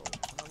now. Oh,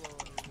 hello,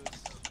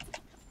 Anubis.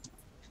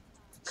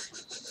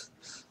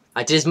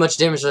 I did as much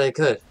damage as I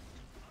could.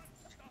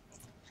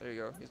 There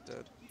you go, he's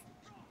dead.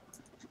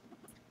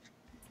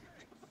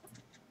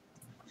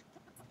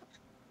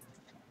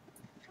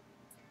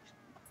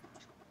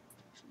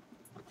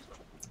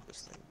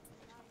 This thing.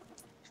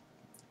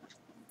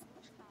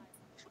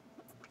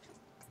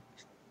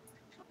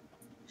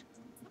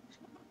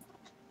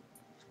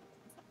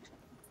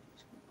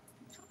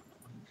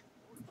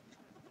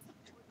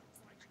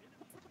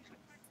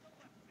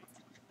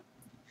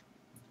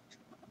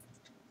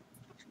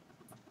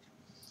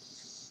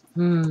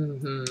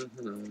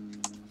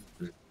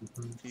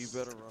 You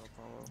better run,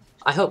 Apollo.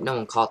 I hope no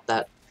one caught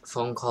that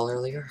phone call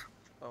earlier.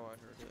 Oh, I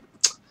heard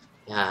it.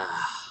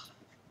 Ah.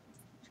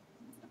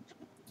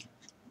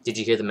 Did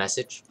you hear the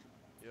message?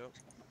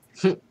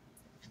 Yep.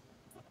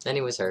 Then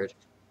he was heard.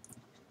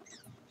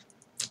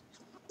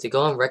 To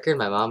go on record,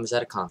 my mom was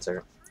at a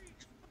concert.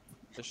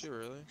 Is she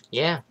really?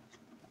 Yeah.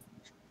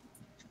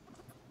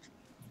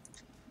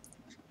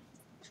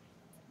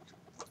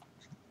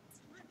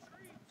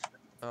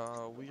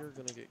 We are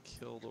gonna get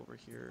killed over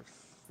here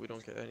if we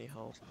don't get any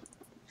help.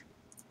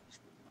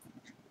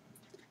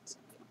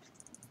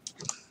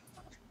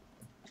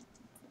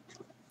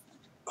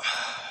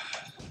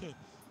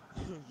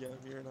 Yeah,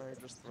 Amir and I are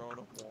just throwing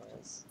up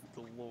walls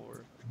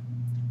galore.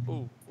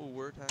 Oh,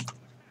 we're attacking.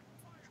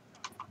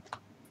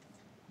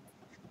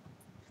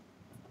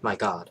 My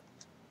God.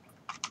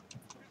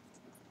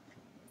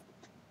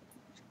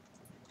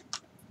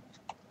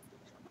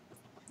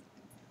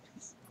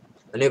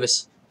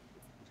 Anubis.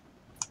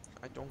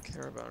 I don't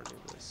care about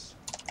Anubis.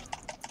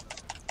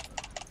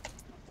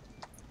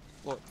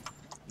 Look,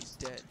 he's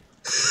dead.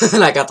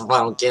 And I got the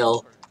final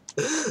kill.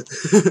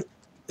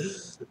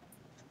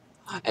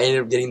 I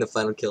ended up getting the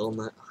final kill on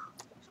that.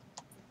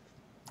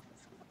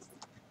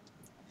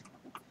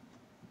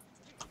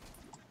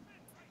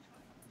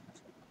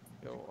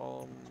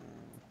 Yo,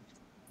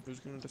 who's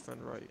gonna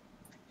defend right?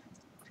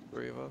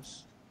 3 of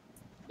us?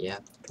 Yeah,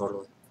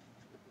 totally.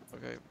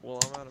 Okay, well,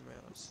 I'm out of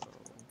mana, so...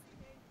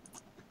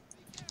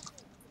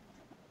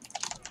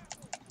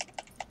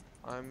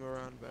 I'm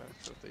around back,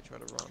 so if they try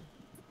to run,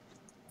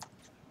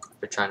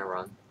 They're trying to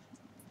run.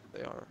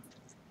 they are.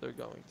 They're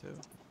going to.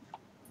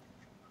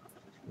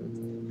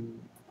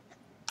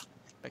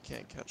 I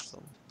can't catch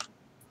them.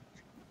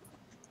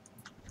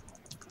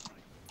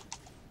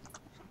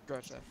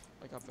 Scratch that.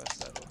 I got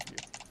best at over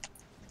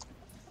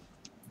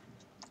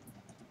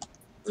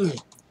here.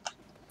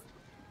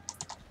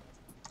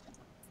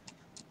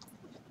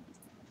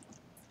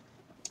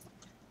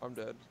 I'm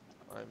dead.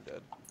 I'm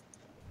dead.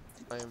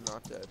 I am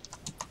not dead.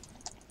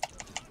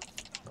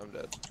 I'm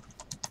dead.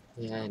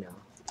 Yeah, I know.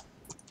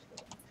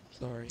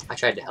 Sorry. I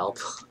tried to help.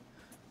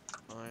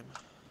 Fine.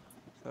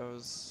 That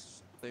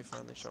was... They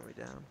finally shut me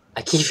down.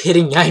 I keep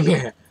hitting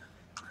Ymir.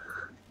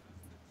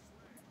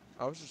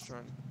 I was just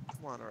trying...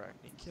 Come on,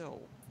 Arachne,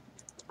 kill.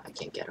 I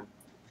can't get him.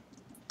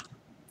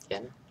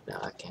 Can I? No,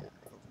 I can't.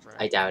 I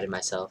Arachne. doubted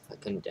myself. I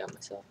couldn't doubt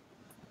myself.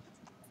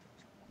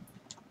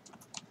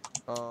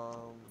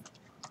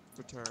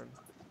 Return.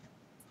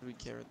 We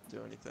can't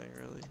do anything,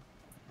 really.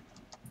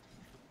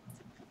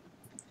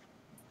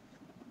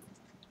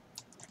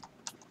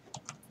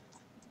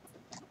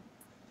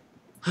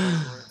 Right.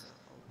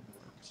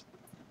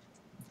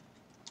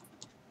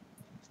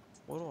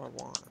 What do I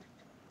want?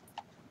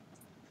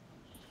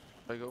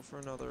 I go for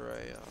another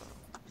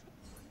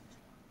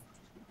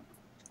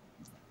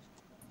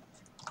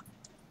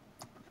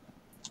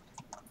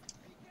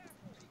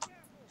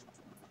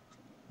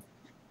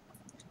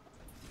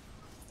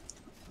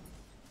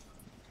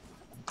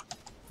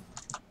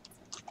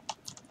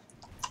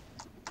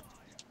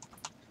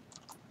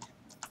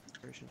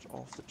operations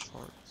off the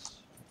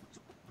charts.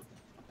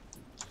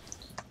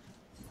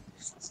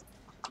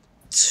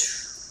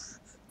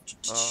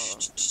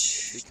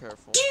 Be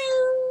careful.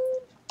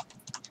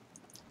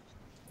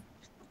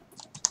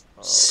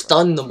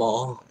 Stun them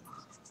all.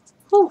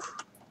 Whew.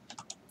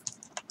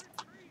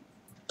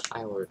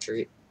 I will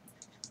retreat.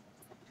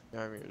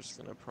 Yeah, I mean, you're just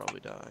gonna probably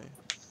die.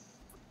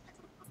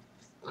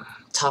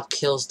 Top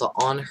kills to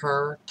on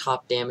her,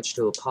 top damage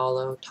to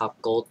Apollo,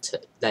 top gold to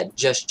that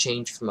just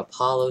changed from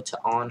Apollo to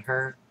on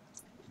her.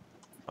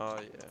 Oh,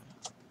 yeah.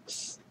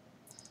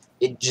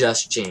 It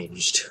just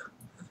changed.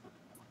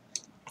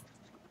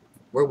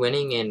 We're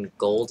winning in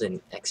gold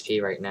and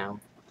XP right now.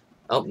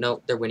 Oh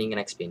no, they're winning in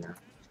XP now.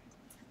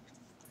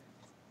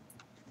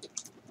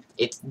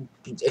 It's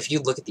if you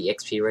look at the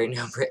XP right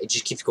now, it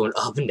just keeps going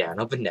up and down,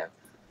 up and down.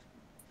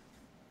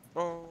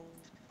 Oh,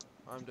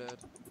 I'm dead.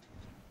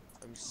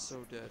 I'm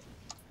so dead.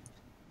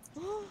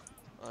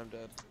 I'm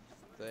dead.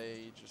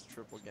 They just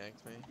triple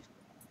ganked me.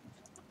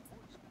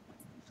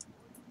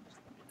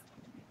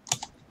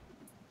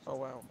 Oh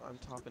wow, I'm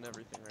topping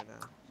everything right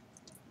now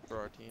for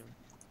our team.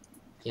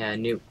 Yeah, I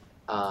knew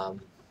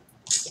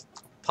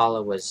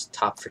Apollo was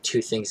top for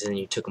 2 things and then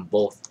you took them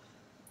both.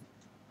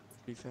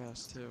 Pretty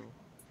fast too.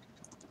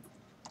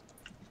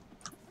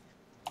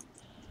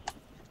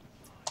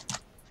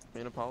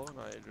 Me and Apollo and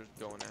I are just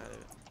going at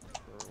it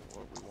for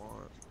what we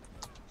want.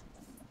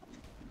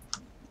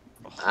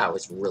 Oh, That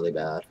was really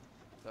bad.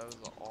 that was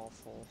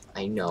awful.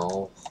 I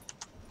know.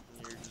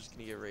 You're just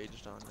gonna get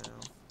raged on now.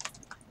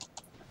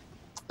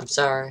 I'm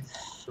sorry.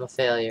 I'm a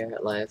failure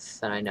at life,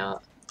 and I know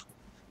it.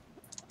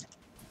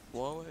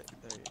 Blow it.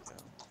 There you go.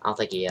 I don't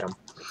think he hit him.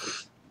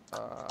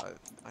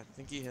 I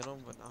think he hit him,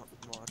 but not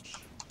much.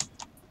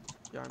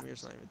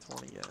 Yarmir's not even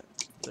 20 yet.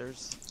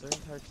 There's their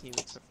entire team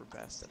except for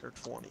Best that are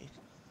 20.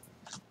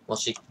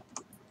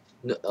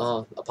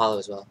 Well, Apollo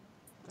as well.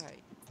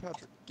 Hey,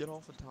 Patrick, get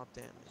off of top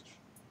damage.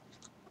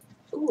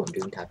 Ooh, I'm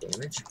doing top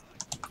damage.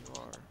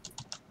 You are.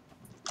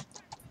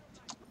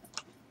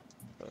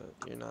 But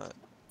you're not.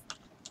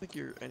 I think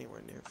you're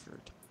anywhere near for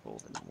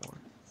gold anymore.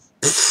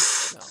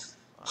 No.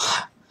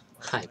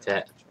 I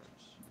bet.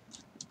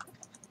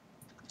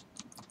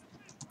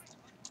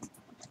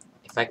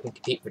 If I can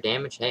compete for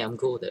damage, hey, I'm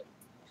cool with it.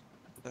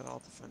 Then I'll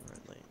defend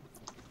right lane.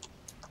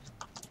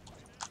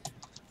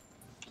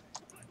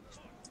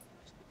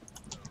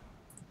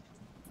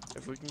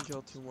 If we can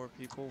kill 2 more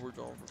people, we're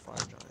going for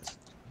Fire Giant.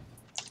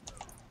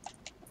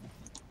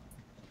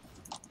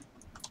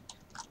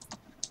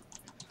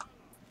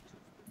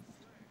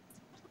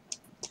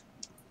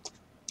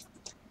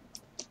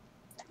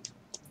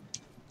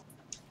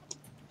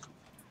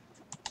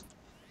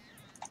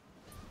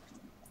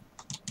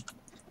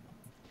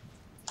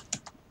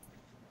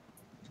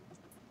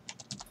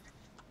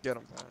 Get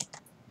him, Pat.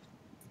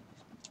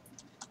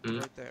 Mm.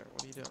 Right there.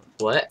 What are you doing?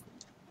 What?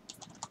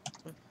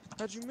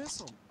 How'd you miss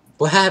him?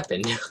 What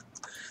happened?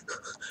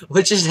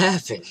 What just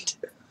happened?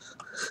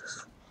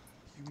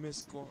 You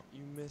missed him.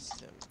 You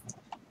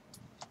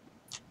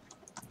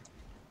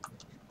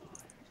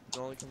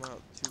can only come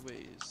out 2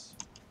 ways.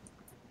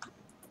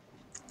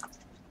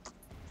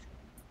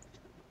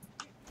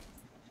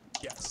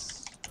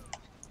 Yes.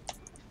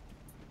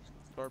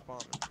 Start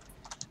bombing.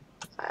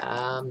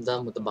 I'm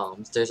done with the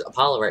bombs. There's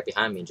Apollo right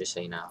behind me, just so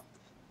you know.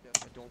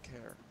 Yes, I don't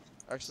care.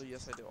 Actually,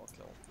 yes, I do. I'll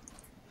kill him.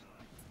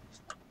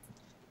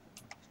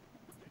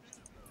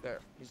 There,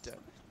 he's dead.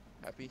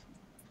 Happy?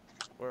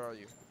 Where are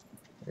you?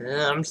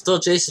 I'm still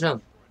chasing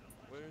him.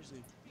 Where is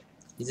he?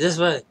 He's this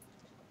way.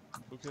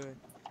 Okay,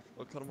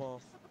 I'll cut him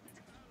off.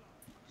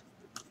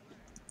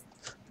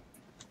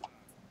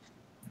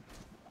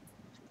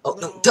 Oh,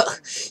 no, No.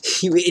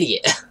 you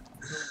idiot.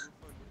 No,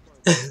 we're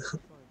fine.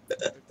 We're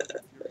fine.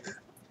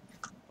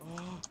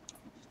 Oh.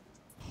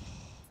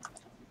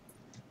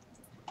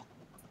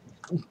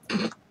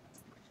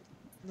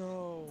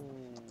 No.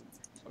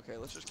 Okay,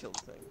 let's just kill the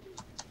thing.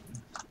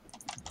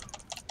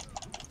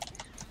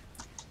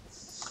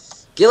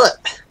 Kill it.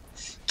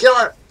 Kill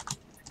it.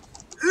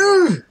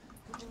 Come on.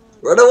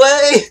 Run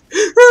away.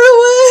 Run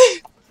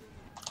away.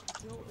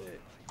 Kill it.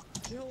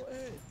 Kill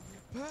it.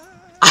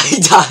 Pat! I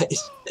died.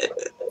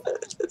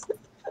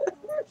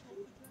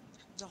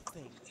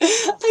 Nothing.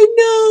 I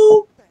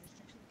know.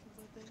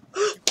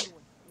 You could have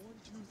went 1,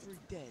 2, 3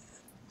 dead.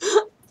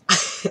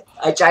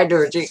 I tried to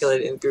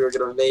articulate it and we were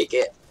gonna make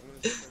it.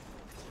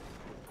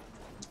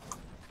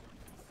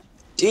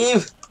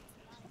 Team,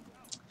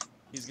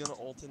 He's gonna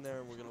ult in there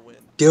and we're gonna win.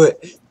 do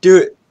it. Do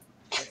it.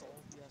 That's all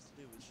he has to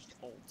do is just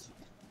ult.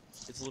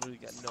 It's literally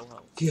got no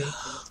health. Yeah. If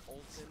he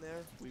ult in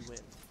there, we win.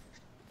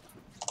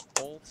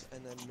 Ult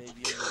and then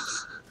maybe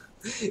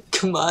a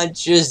Come on,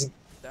 just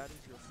That is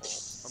your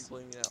fault. I'm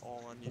blaming that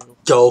all on you.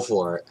 go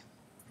for it.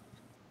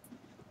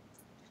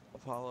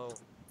 Apollo,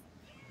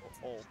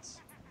 ult.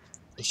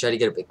 You try to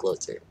get a big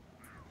closer.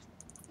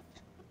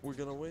 We're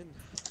gonna win.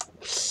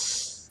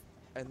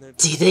 And then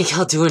Do you think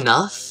he'll do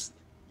enough?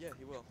 Yeah,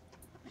 he will.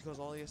 Because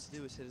all he has to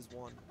do is hit his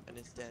 1 and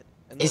it's dead.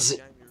 And Is then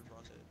it- Jamir's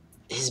run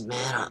it. His mana.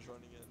 Jamir's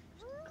running it.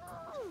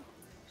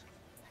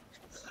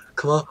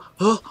 Come on.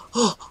 Oh,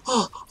 oh,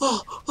 oh,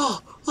 oh,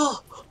 oh,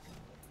 oh.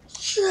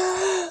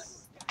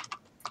 Yes.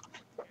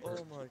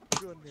 Oh my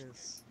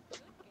goodness.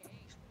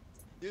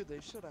 Dude, they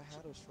should have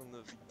had us from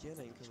the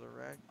beginning because of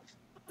Rack.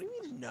 What do you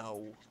mean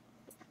no?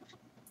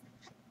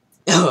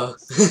 Oh.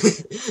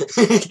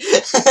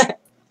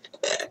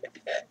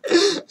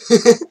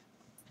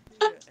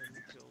 Yeah,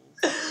 end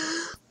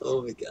kills.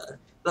 Oh my god.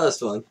 That was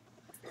fun.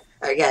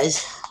 Alright,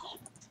 guys.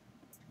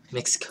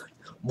 Mexico.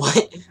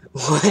 What?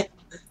 What?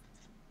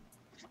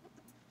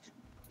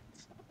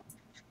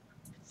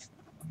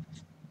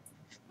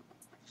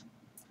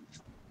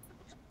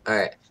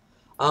 Alright.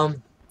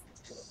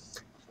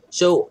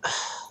 So,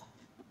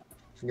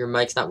 your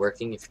mic's not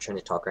working if you're trying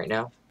to talk right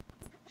now.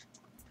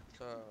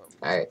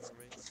 Alright.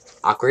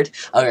 Awkward.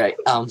 Alright,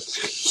 I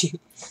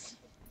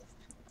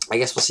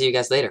guess we'll see you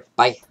guys later.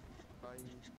 Bye.